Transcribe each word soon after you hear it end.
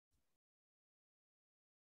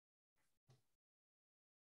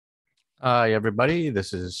Hi, everybody.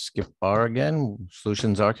 This is Skip Barr again,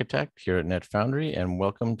 Solutions Architect here at NetFoundry, and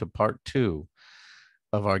welcome to part 2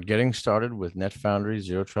 of our Getting Started with NetFoundry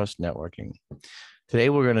Zero Trust Networking.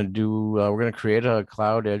 Today, we're going to create a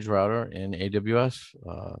cloud edge router in AWS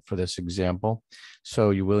for this example.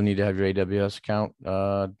 So you will need to have your AWS account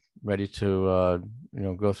ready to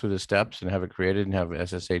go through the steps and have it created and have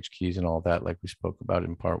SSH keys and all that, like we spoke about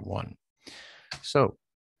in part 1. So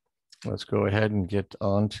let's go ahead and get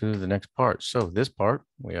on to the next part. So this part,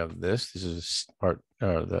 we have this. This is part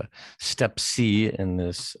the step C in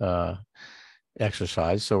this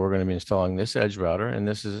exercise. So we're going to be installing this edge router, and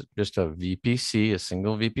this is just a VPC, a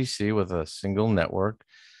single VPC with a single network,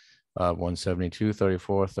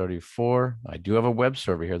 172.34.34. I do have a web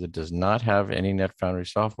server here that does not have any NetFoundry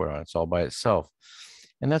software on it. It's all by itself.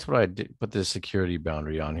 And that's what I did, put the security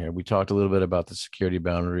boundary on here. We talked a little bit about the security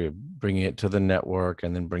boundary of bringing it to the network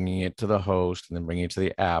and then bringing it to the host and then bringing it to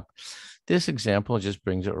the app. This example just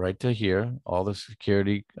brings it right to here. All the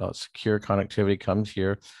security, secure connectivity comes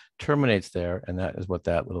here, terminates there, and that is what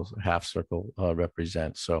that little half circle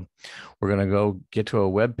represents. So we're going to go get to a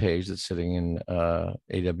web page that's sitting in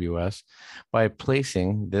AWS by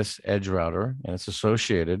placing this edge router, and it's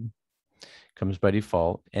associated, comes by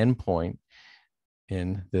default, endpoint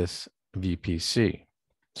in this VPC.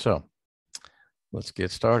 So let's get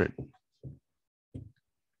started.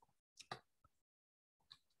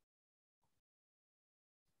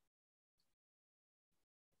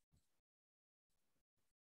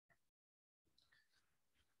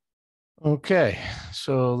 Okay,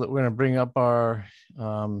 so we're going to bring up our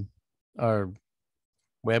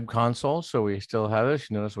web console. So we still have this.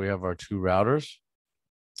 You notice we have our 2 routers.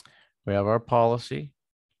 We have our policy.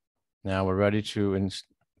 Now we're ready to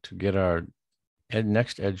get our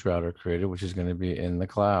next edge router created, which is going to be in the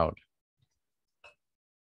cloud.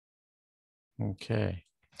 Okay,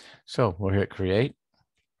 so we'll hit create.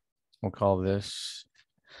 We'll call this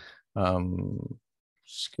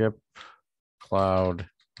skip cloud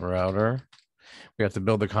router. We have to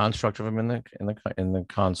build the construct of them in the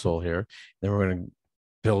console here. Then we're going to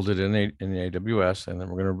build it in the AWS, and then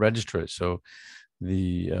we're going to register it. So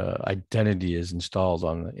the identity is installed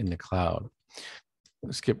in the cloud.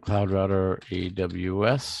 Skip cloud router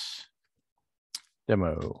AWS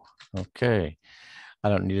demo. Okay, I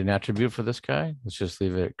don't need an attribute for this guy. Let's just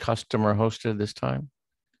leave it customer hosted this time,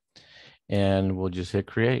 and we'll just hit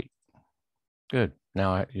create. Good.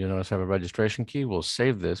 Now you notice I have a registration key. We'll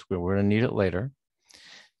save this. We're going to need it later.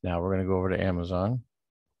 Now we're going to go over to Amazon.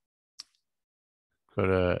 Go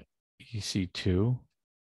to EC2.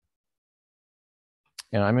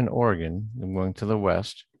 And I'm in Oregon. I'm going to the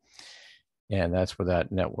west. And that's where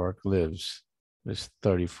that network lives. This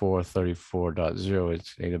 34.34.0.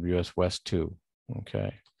 It's AWS West 2.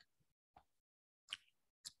 Okay.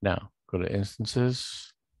 Now go to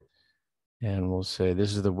instances. And we'll say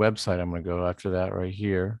this is the website I'm going to go after that right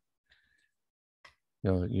here.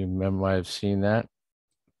 You might have seen that.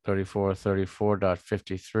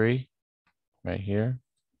 34.34.53 right here.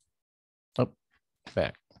 Oh,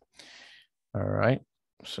 back. All right.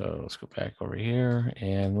 So let's go back over here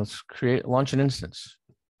and let's launch an instance.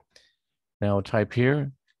 Now we'll type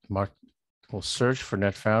here, we'll search for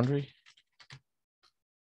NetFoundry.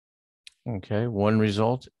 Okay, one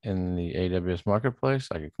result in the AWS Marketplace.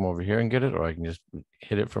 I can come over here and get it, or I can just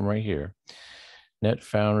hit it from right here.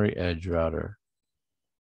 NetFoundry Edge Router.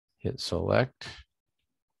 Hit select.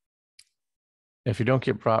 If you don't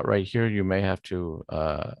get brought right here, you may have to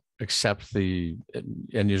accept the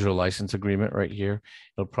end user license agreement right here.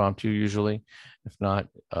 It'll prompt you usually. If not,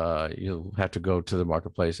 you'll have to go to the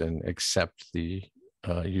marketplace and accept the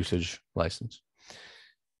usage license.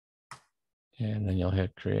 And then you'll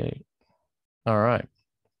hit create. All right.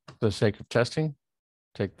 For the sake of testing,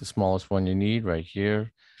 take the smallest one you need right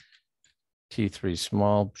here. T3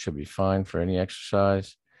 small should be fine for any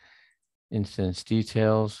exercise. Instance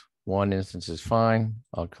details. One instance is fine.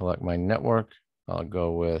 I'll collect my network. I'll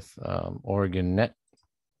go with Oregon Net.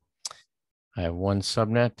 I have one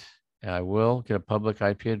subnet. And I will get a public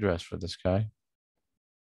IP address for this guy.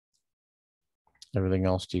 Everything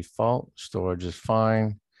else default. Storage is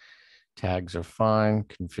fine. Tags are fine.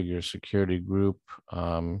 Configure security group.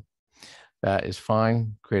 That is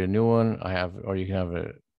fine. Create a new one. Or you can have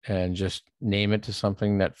it and just name it to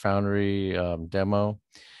something NetFoundry demo.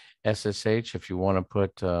 SSH, if you want to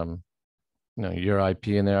put your IP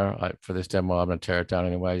in there. For this demo, I'm going to tear it down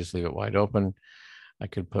anyway. I just leave it wide open. I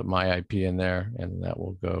could put my IP in there, and that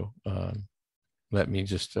will go. Let me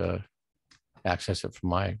just access it from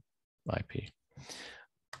my IP.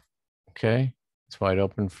 Okay, it's wide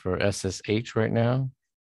open for SSH right now.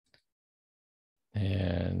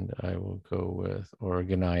 And I will go with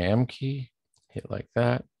Oregon IM key, hit like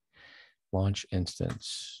that, launch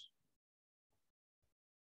instance.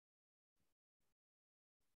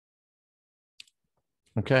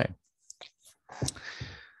 Okay.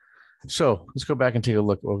 So let's go back and take a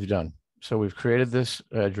look at what we've done. So we've created this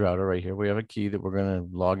edge router right here. We have a key that we're going to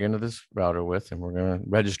log into this router with, and we're going to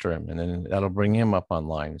register him, and then that'll bring him up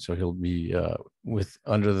online. So he'll be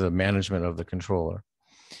under the management of the controller.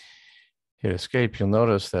 Hit escape. You'll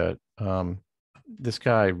notice that this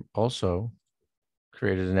guy also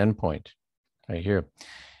created an endpoint right here.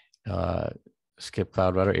 Skip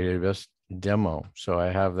Cloud Router AWS demo. So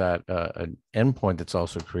I have that an endpoint that's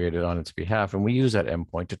also created on its behalf, and we use that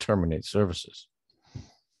endpoint to terminate services.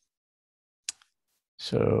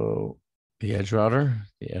 So the edge router,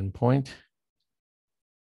 the endpoint.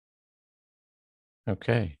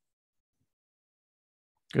 Okay,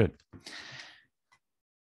 good.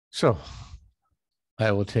 So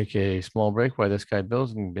I will take a small break while this guy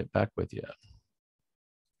builds and get back with you.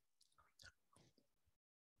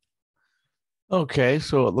 Okay,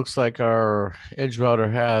 so it looks like our edge router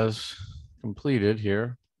has completed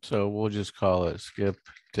here. So we'll just call it skip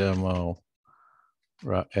demo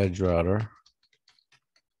edge router.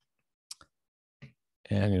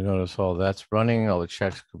 And you notice all that's running, all the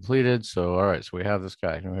checks completed. So, all right, so we have this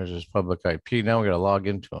guy. Here's his public IP. Now we got to log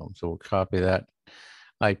into him. So we'll copy that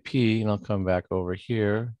IP and I'll come back over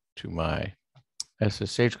here to my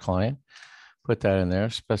SSH client, put that in there,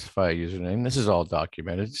 specify a username. This is all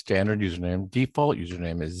documented. Standard username, default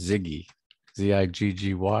username is Ziggy,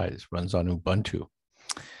 Z-I-G-G-Y. This runs on Ubuntu.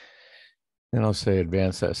 Then I'll say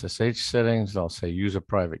advanced SSH settings. I'll say use a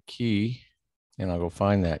private key. And I'll go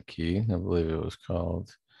find that key. I believe it was called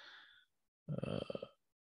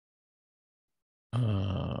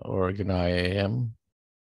Oregon IAM.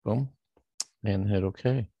 Boom. And hit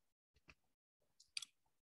OK.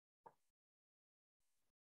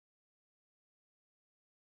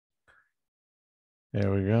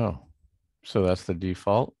 There we go. So that's the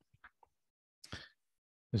default.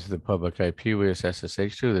 This is the public IP we use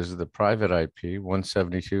SSH to. This is the private IP,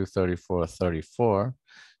 172.34.34.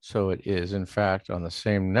 So it is, in fact, on the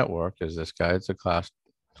same network as this guy. It's a Class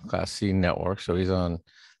C network. So he's on the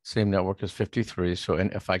same network as 53. So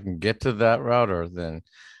if I can get to that router, then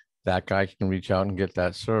that guy can reach out and get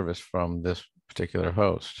that service from this particular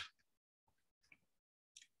host.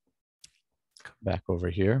 Come back over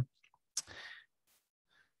here.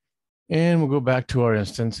 And we'll go back to our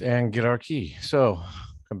instance and get our key. So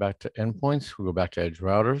come back to endpoints. We'll go back to edge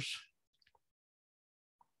routers.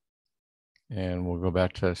 And we'll go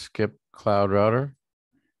back to skip cloud router.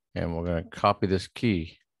 And we're going to copy this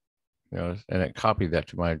key, and it copied that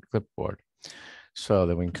to my clipboard. So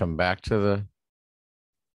then we can come back to the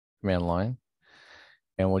command line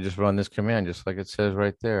and we'll just run this command just like it says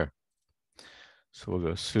right there. So we'll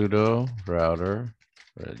go sudo router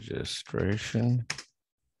registration.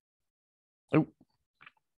 Oh,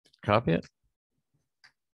 copy it.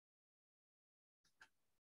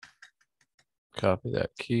 Copy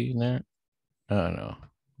that key in there. Oh no,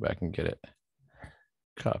 back and get it.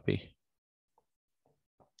 Copy.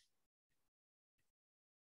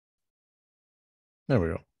 There we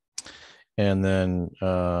go. And then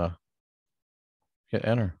hit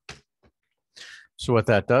enter. So what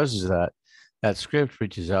that does is that script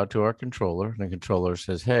reaches out to our controller, and the controller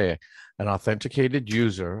says, hey, an authenticated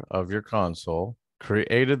user of your console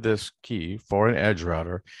created this key for an edge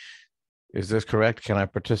router. Is this correct? Can I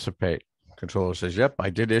participate? Controller says, yep, I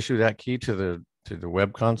did issue that key to the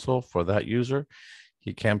web console for that user.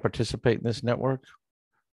 He can participate in this network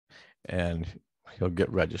and he'll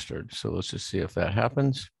get registered. So let's just see if that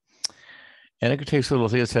happens. And it takes a little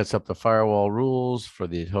thing. It sets up the firewall rules for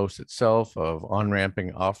the host itself of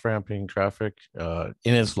on-ramping, off-ramping traffic in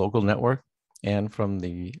its local network and from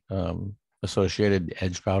the associated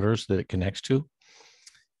edge routers that it connects to.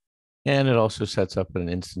 And it also sets up an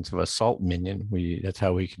instance of a salt minion. That's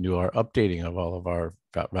how we can do our updating of all of our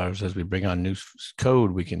routers. As we bring on new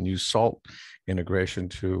code, we can use salt integration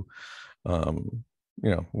to,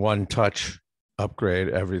 one touch upgrade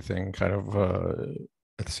everything kind of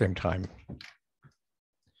at the same time.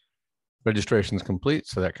 Registration is complete,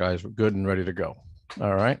 so that guy's good and ready to go.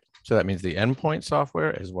 All right, so that means the endpoint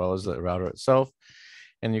software as well as the router itself.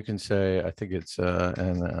 And you can say, I think it's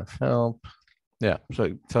NF help. Yeah, so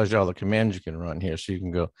it tells you all the commands you can run here. So you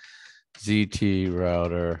can go ZT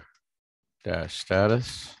router dash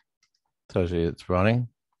status, tells you it's running.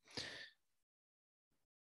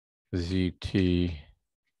 ZT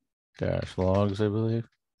dash logs, I believe.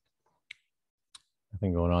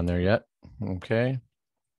 Nothing going on there yet. Okay.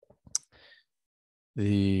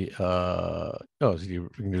 the we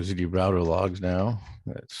can do ZD router logs now.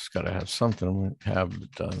 It's got to have something. We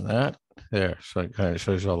have done that there, so it kind of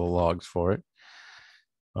shows you all the logs for it.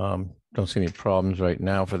 Don't see any problems right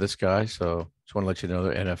now for this guy, so just want to let you know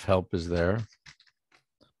that NF help is there.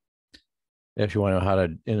 If you want to know how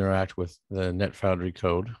to interact with the NetFoundry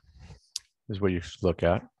code, is what you should look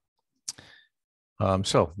at.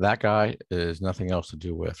 So that guy is nothing else to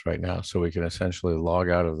do with right now. So we can essentially log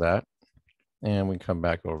out of that and we come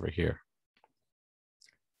back over here.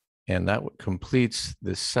 And that completes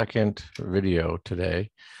the second video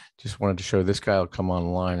today. Just wanted to show this guy will come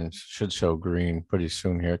online and should show green pretty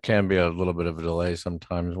soon here. It can be a little bit of a delay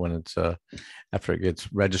sometimes when it's after it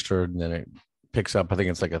gets registered and then it picks up. I think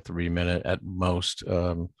it's like a 3-minute at most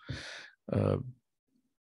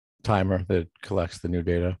timer that collects the new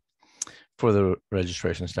data for the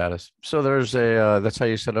registration status. So there's that's how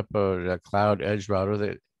you set up a Cloud Edge router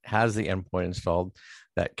that has the endpoint installed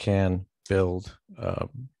that can build,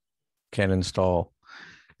 can install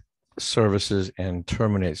services and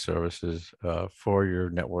terminate services for your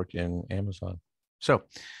network in Amazon. So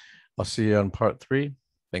I'll see you on part 3.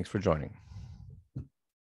 Thanks for joining.